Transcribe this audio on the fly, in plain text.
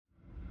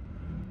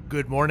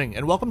Good morning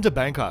and welcome to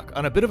Bangkok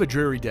on a bit of a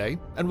dreary day,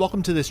 and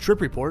welcome to this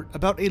trip report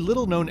about a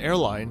little-known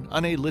airline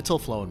on a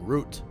little-flown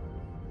route.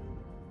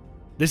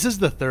 This is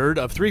the third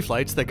of 3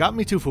 flights that got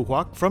me to Phu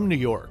Quoc from New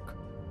York.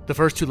 The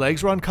first 2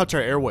 legs were on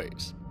Qatar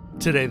Airways.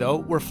 Today though,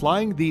 we're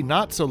flying the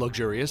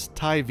not-so-luxurious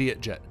THAI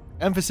VIETJET,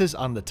 emphasis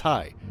on the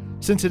Thai,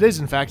 since it is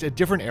in fact a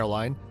different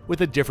airline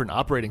with a different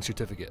operating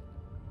certificate.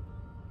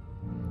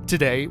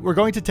 Today, we're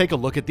going to take a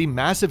look at the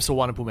massive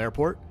Suvarnabhumi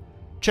Airport,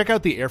 check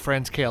out the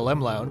France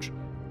KLM Lounge,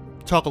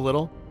 talk a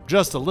little,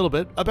 just a little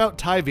bit, about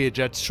THAI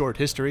VIETJET's short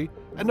history,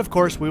 and of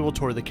course we will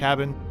tour the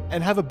cabin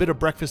and have a bit of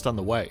breakfast on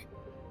the way.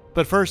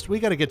 But first, we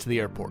gotta get to the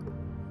airport.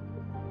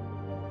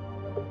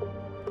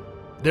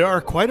 There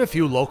are quite a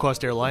few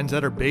low-cost airlines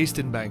that are based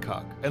in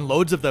Bangkok, and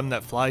loads of them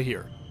that fly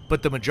here,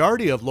 but the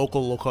majority of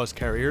local low-cost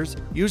carriers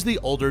use the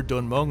older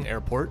Don Mueang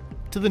Airport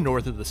to the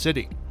north of the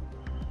city.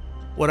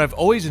 What I've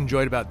always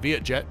enjoyed about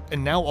VietJet,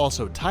 and now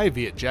also THAI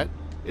VIETJET,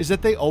 is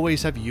that they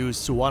always have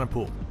used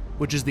Suvarnabhumi,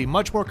 which is the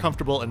much more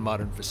comfortable and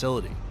modern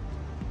facility.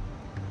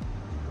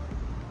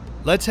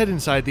 Let's head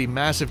inside the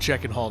massive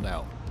check-in hall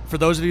now. For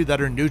those of you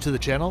that are new to the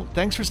channel,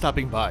 thanks for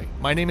stopping by.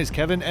 My name is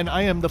Kevin and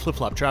I am the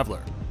Flip-Flop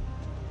Traveler.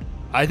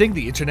 I think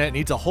the internet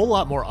needs a whole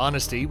lot more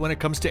honesty when it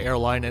comes to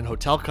airline and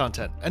hotel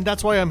content, and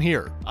that's why I'm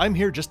here. I'm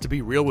here just to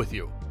be real with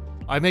you.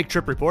 I make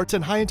trip reports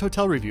and high-end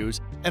hotel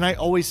reviews, and I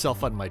always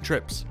self-fund my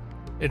trips.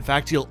 In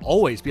fact, you'll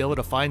always be able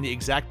to find the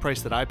exact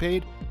price that I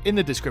paid in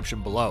the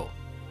description below.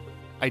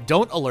 I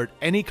don't alert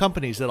any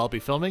companies that I'll be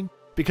filming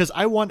because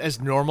I want as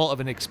normal of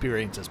an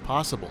experience as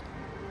possible.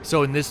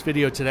 So in this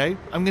video today,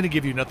 I'm going to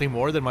give you nothing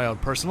more than my own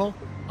personal,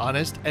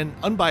 honest, and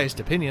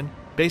unbiased opinion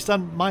based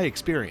on my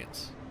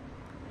experience.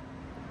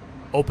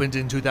 Opened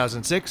in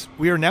 2006,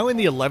 we are now in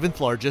the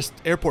 11th largest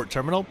airport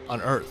terminal on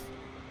Earth.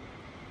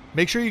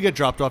 Make sure you get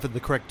dropped off at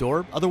the correct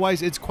door,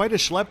 otherwise it's quite a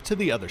schlep to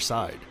the other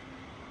side.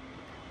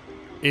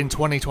 In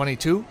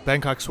 2022,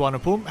 Bangkok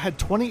Suvarnabhumi had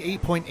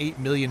 28.8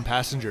 million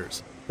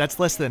passengers. That's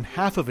less than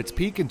half of its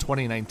peak in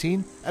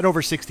 2019 at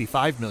over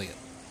 65 million.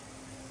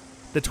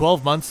 The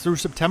 12 months through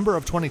September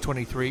of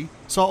 2023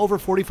 saw over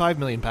 45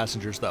 million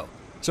passengers though,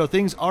 so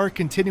things are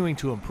continuing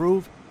to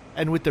improve,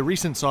 and with the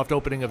recent soft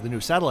opening of the new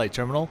satellite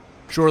terminal,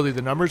 surely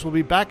the numbers will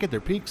be back at their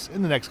peaks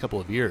in the next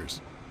couple of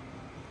years.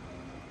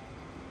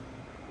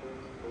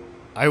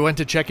 I went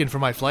to check in for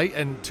my flight,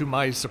 and to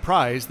my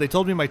surprise, they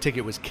told me my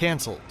ticket was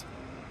cancelled.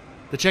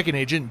 The check-in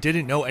agent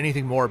didn't know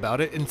anything more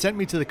about it and sent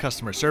me to the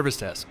customer service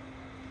desk.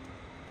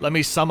 Let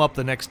me sum up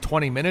the next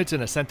 20 minutes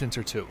in a sentence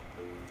or two.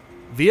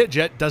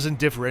 VietJet doesn't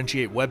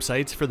differentiate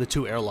websites for the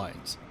 2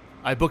 airlines.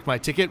 I booked my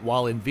ticket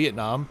while in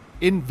Vietnam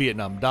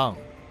Dang.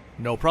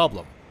 No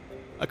problem.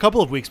 A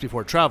couple of weeks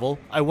before travel,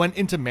 I went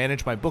in to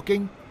manage my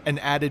booking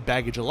and added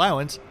baggage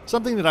allowance,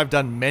 something that I've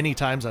done many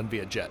times on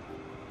VietJet.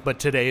 But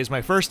today is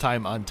my first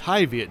time on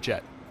THAI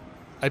VIETJET.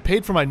 I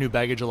paid for my new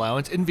baggage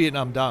allowance in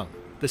Vietnam Dang,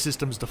 the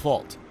system's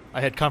default.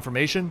 I had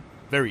confirmation,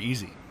 very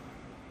easy.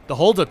 The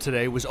holdup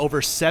today was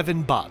over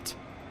 7 baht.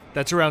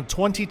 That's around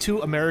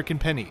 22 American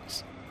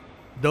pennies.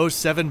 Those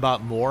 7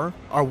 baht more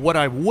are what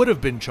I would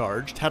have been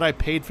charged had I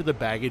paid for the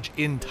baggage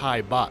in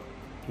Thai baht,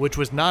 which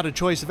was not a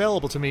choice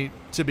available to me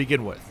to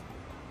begin with.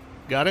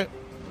 Got it?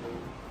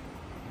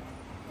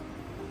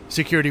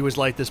 Security was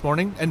light this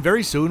morning, and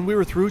very soon we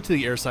were through to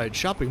the airside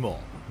shopping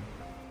mall.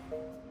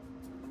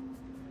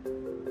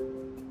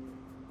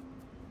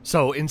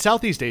 So, in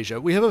Southeast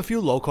Asia, we have a few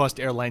low-cost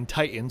airline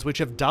titans which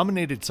have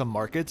dominated some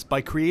markets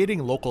by creating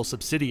local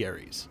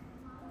subsidiaries.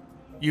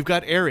 You've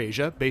got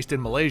AirAsia, based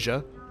in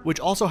Malaysia, which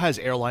also has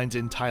airlines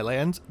in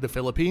Thailand, the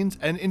Philippines,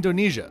 and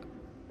Indonesia.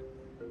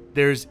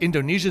 There's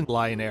Indonesian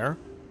Lion Air,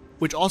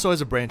 which also has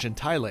a branch in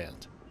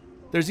Thailand.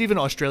 There's even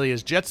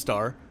Australia's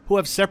Jetstar, who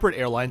have separate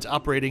airlines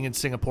operating in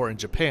Singapore and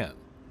Japan.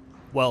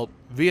 Well,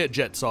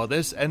 VietJet saw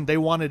this and they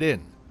wanted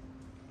in.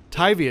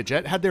 THAI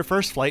VIETJET had their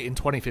first flight in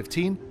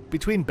 2015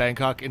 between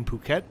Bangkok and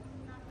Phuket,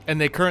 and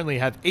they currently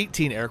have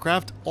 18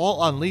 aircraft, all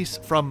on lease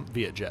from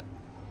VietJet.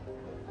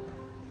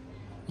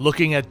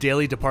 Looking at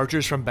daily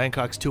departures from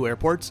Bangkok's 2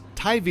 airports,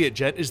 THAI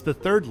VIETJET is the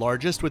 3rd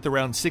largest with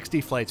around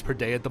 60 flights per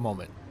day at the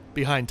moment,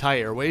 behind Thai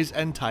Airways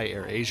and Thai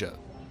AirAsia.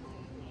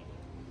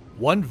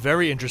 One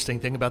very interesting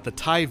thing about the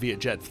THAI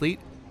VIETJET fleet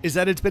is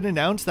that it's been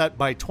announced that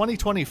by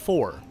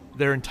 2024,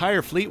 their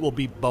entire fleet will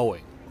be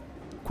Boeing.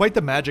 Quite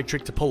the magic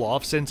trick to pull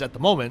off, since at the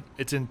moment,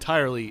 it's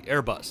entirely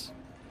Airbus.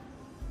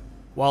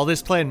 While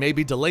this plan may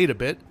be delayed a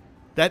bit,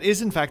 that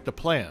is in fact the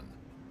plan.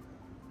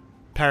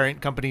 Parent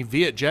company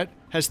VietJet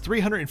has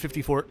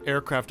 354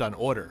 aircraft on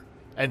order,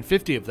 and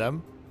 50 of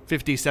them,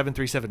 50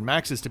 737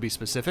 MAXs to be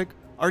specific,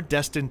 are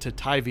destined to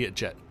THAI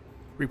VIETJET,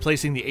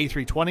 replacing the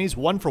A320s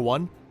one for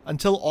one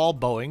until all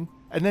Boeing,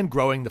 and then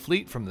growing the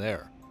fleet from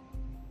there.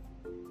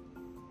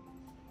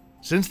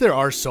 Since there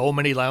are so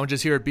many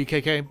lounges here at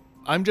BKK,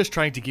 I'm just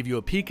trying to give you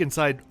a peek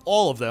inside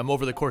all of them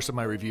over the course of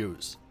my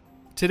reviews.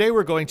 Today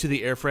we're going to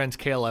the France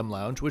KLM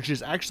Lounge, which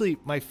is actually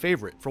my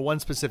favorite for one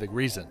specific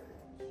reason.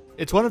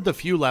 It's one of the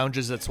few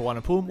lounges at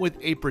Suvarnabhumi with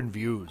apron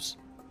views.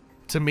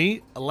 To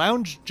me, a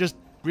lounge just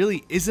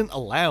really isn't a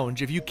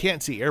lounge if you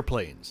can't see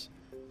airplanes.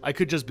 I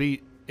could just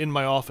be in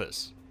my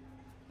office.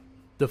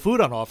 The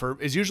food on offer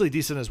is usually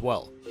decent as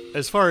well,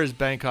 as far as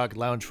Bangkok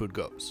lounge food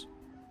goes.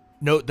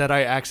 Note that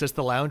I accessed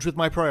the lounge with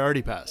my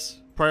Priority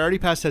Pass. Priority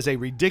Pass has a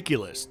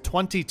ridiculous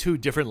 22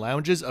 different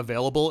lounges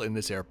available in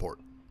this airport.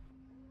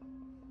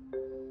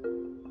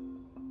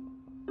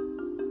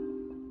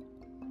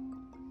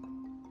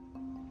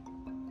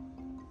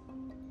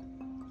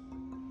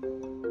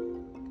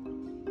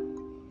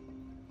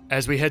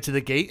 As we head to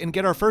the gate and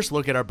get our first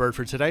look at our bird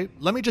for today,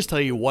 let me just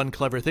tell you one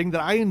clever thing that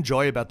I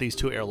enjoy about these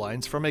two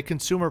airlines from a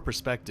consumer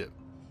perspective.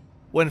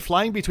 When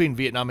flying between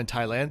Vietnam and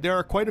Thailand, there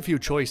are quite a few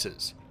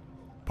choices.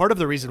 Part of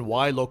the reason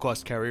why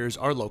low-cost carriers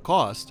are low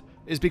cost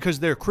is because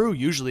their crew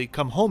usually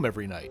come home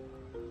every night.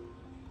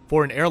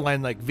 For an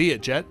airline like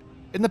VietJet,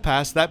 in the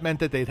past that meant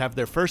that they'd have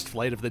their first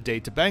flight of the day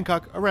to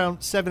Bangkok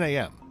around 7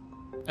 AM,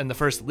 and the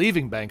first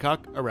leaving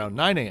Bangkok around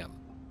 9 AM.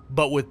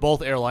 But with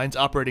both airlines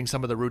operating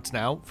some of the routes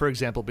now, for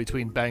example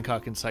between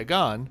Bangkok and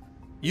Saigon,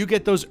 you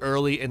get those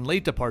early and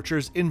late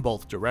departures in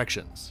both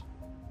directions.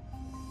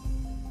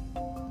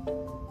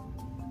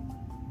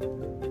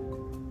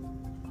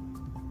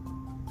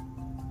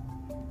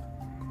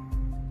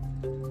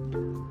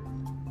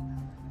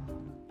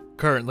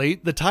 Currently,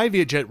 the Thai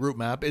VietJet route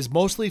map is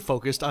mostly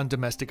focused on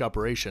domestic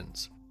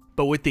operations,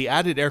 but with the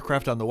added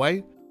aircraft on the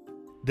way,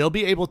 they'll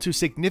be able to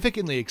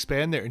significantly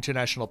expand their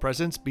international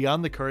presence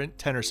beyond the current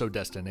 10 or so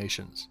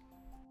destinations.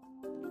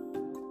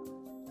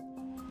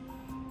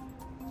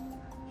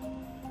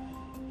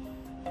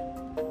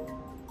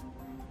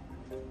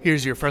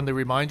 Here's your friendly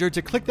reminder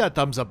to click that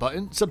thumbs up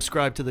button,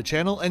 subscribe to the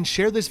channel, and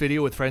share this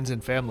video with friends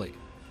and family.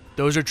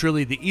 Those are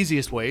truly the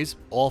easiest ways,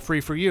 all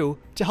free for you,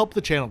 to help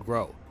the channel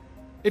grow.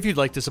 If you'd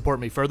like to support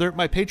me further,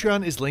 my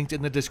Patreon is linked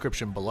in the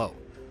description below.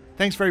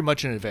 Thanks very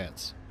much in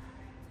advance.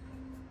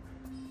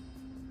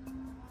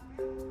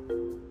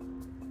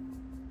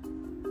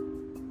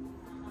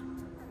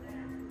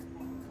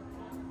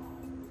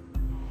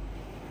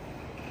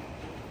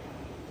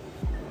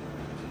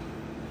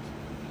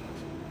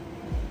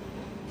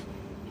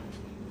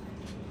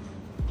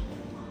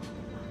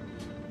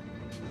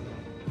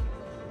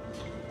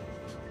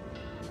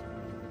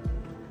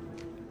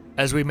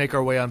 As we make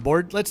our way on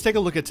board, let's take a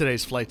look at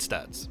today's flight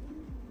stats.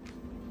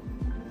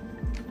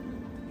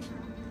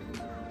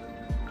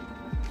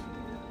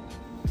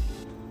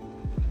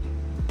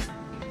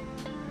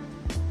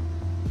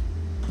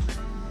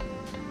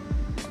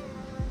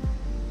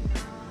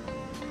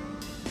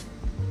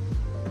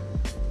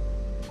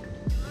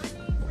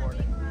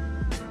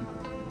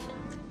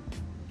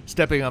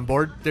 Stepping on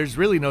board, there's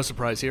really no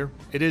surprise here.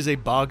 It is a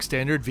bog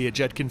standard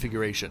VietJet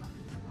configuration.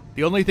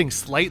 The only thing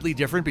slightly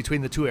different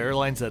between the two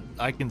airlines that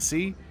I can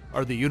see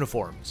are the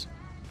uniforms.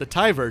 The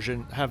Thai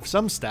version have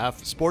some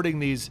staff sporting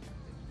these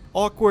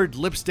awkward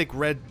lipstick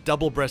red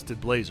double-breasted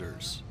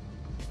blazers.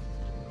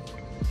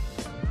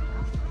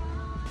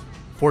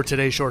 For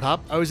today's short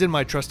hop, I was in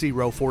my trusty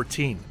row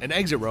 14, an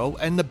exit row,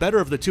 and the better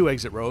of the two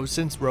exit rows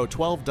since row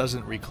 12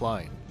 doesn't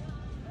recline.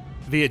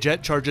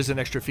 VietJet charges an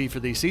extra fee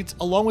for these seats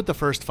along with the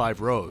first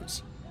 5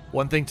 rows.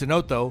 One thing to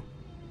note though,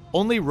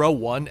 only row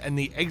 1 and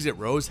the exit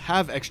rows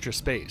have extra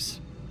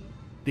space.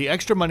 The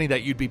extra money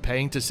that you'd be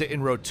paying to sit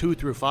in row 2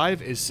 through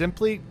 5 is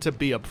simply to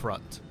be up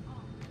front.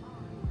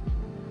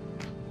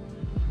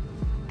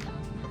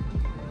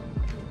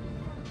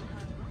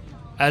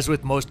 As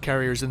with most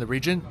carriers in the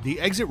region, the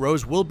exit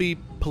rows will be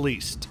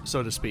policed,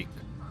 so to speak.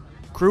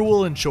 Crew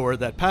will ensure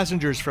that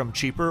passengers from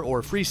cheaper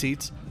or free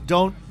seats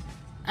don't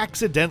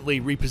accidentally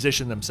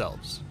reposition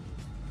themselves.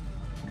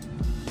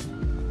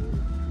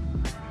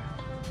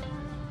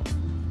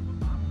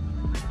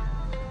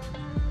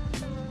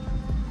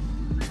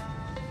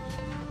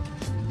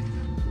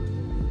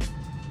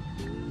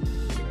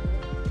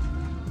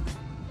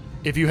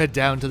 If you head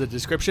down to the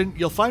description,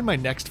 you'll find my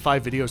next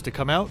 5 videos to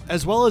come out,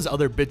 as well as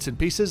other bits and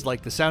pieces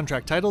like the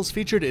soundtrack titles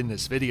featured in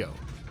this video.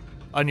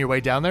 On your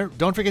way down there,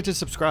 don't forget to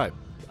subscribe.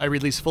 I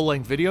release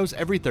full-length videos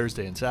every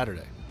Thursday and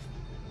Saturday.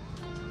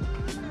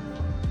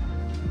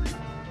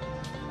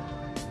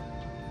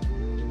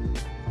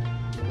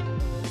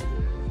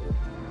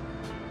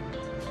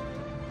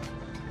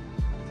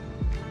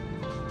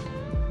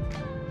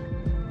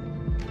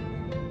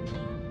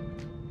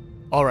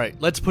 Alright,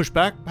 let's push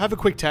back, have a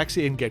quick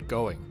taxi, and get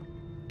going.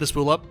 The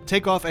Spool Up,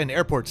 Take Off, and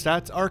Airport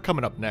stats are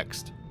coming up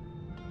next.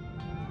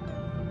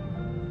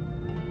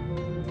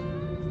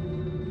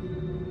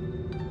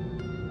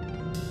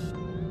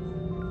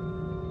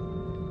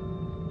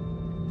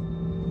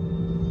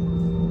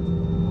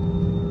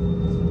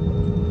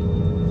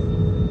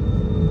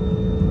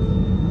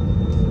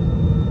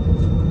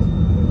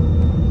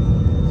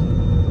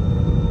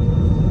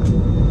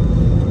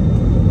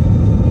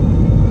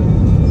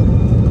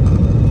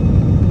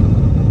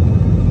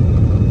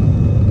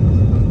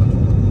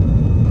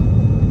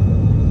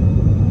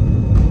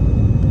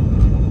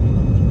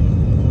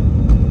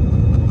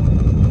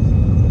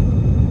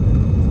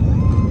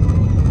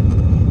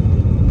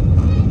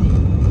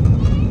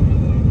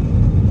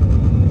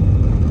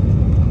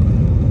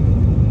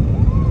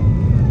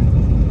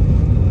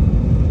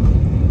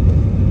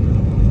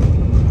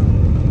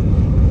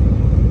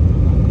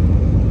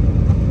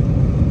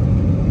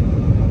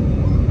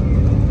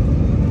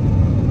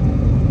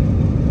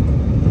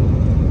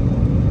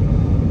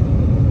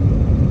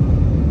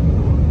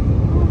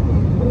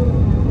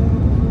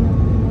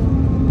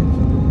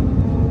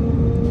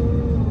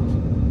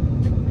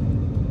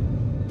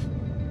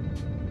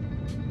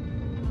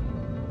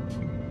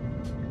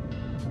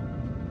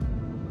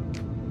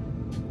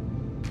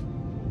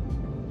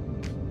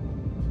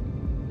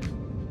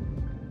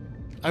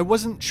 I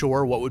wasn't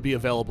sure what would be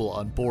available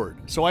on board,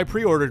 so I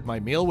pre-ordered my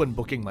meal when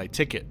booking my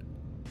ticket.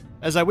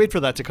 As I wait for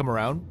that to come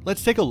around,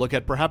 let's take a look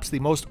at perhaps the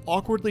most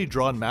awkwardly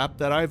drawn map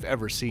that I've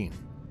ever seen.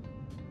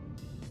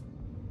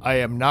 I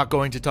am not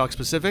going to talk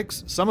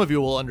specifics, some of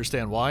you will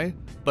understand why,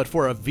 but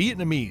for a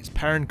Vietnamese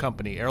parent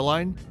company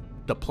airline,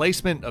 the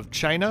placement of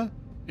China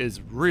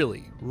is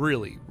really,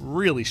 really,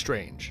 really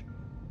strange,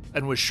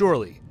 and was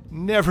surely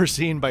never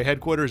seen by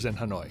headquarters in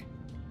Hanoi.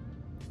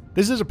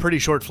 This is a pretty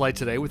short flight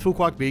today, with Phu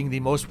Quoc being the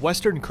most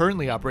western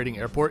currently operating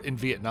airport in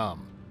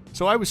Vietnam,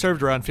 so I was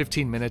served around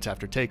 15 minutes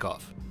after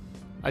takeoff.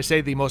 I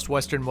say the most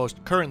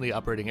westernmost currently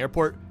operating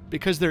airport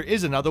because there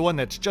is another one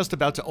that's just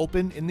about to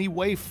open in the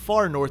way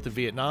far north of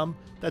Vietnam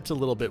that's a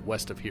little bit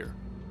west of here.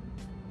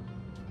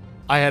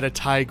 I had a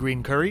Thai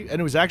green curry and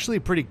it was actually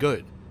pretty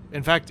good.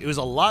 In fact, it was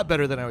a lot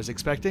better than I was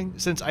expecting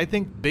since I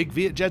think Big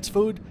VietJet's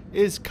food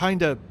is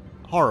kinda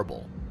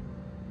horrible.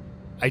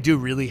 I do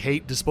really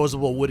hate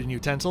disposable wooden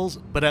utensils,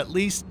 but at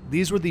least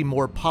these were the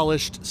more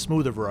polished,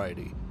 smoother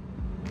variety.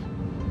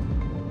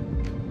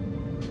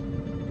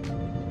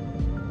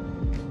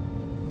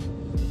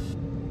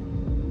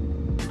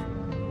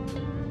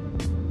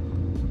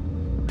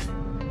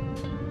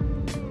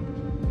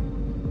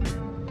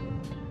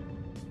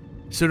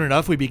 Soon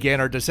enough, we began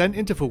our descent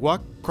into Phu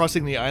Quoc,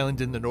 crossing the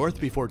island in the north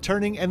before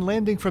turning and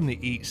landing from the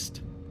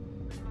east.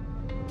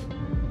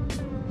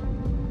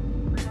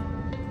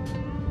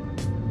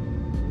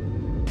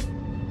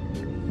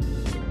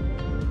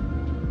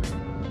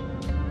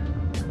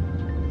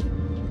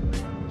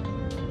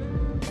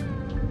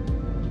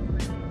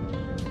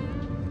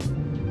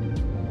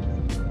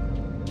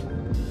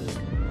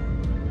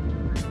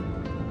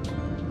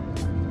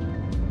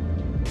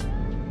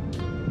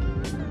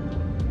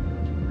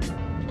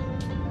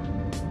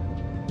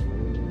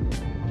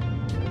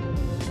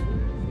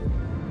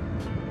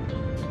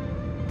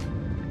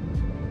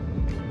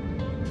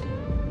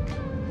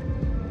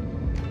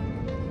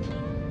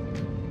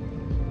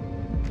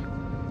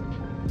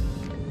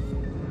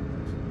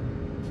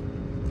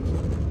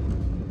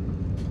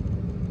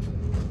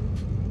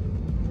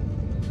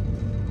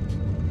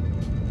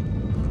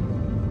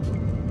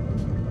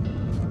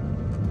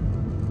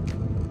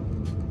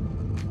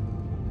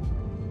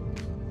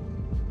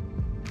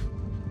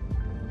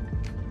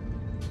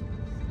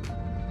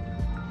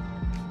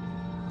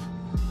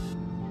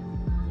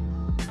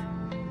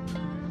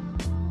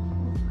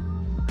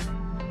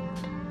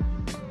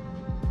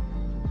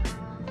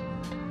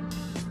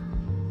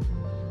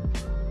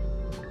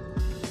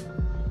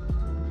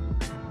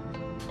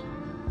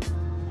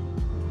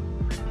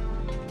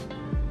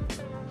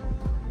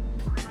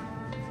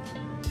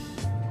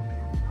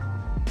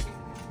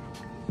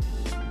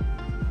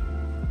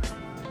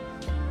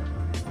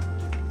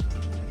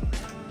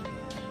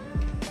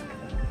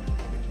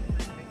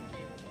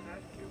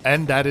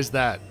 And that is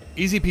that.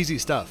 Easy peasy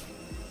stuff.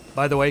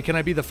 By the way, can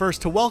I be the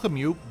first to welcome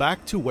you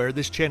back to where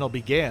this channel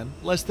began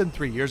less than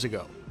 3 years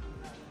ago.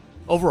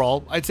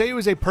 Overall, I'd say it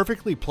was a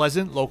perfectly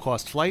pleasant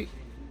low-cost flight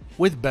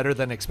with better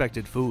than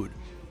expected food.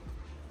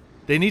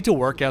 They need to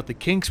work out the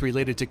kinks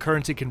related to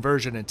currency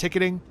conversion and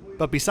ticketing,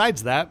 but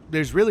besides that,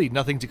 there's really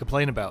nothing to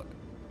complain about.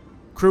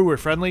 Crew were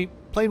friendly,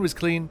 plane was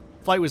clean,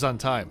 flight was on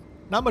time.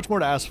 Not much more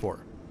to ask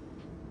for.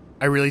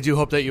 I really do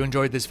hope that you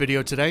enjoyed this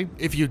video today.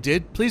 If you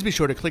did, please be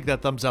sure to click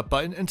that thumbs up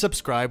button and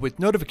subscribe with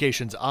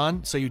notifications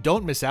on so you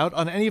don't miss out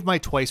on any of my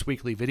twice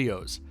weekly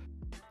videos.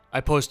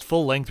 I post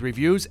full-length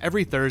reviews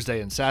every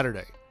Thursday and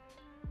Saturday.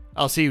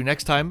 I'll see you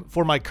next time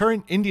for my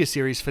current India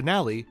series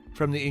finale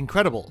from the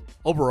incredible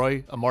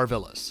Oberoi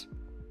Amarvillas.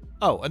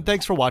 Oh, and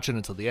thanks for watching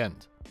until the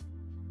end.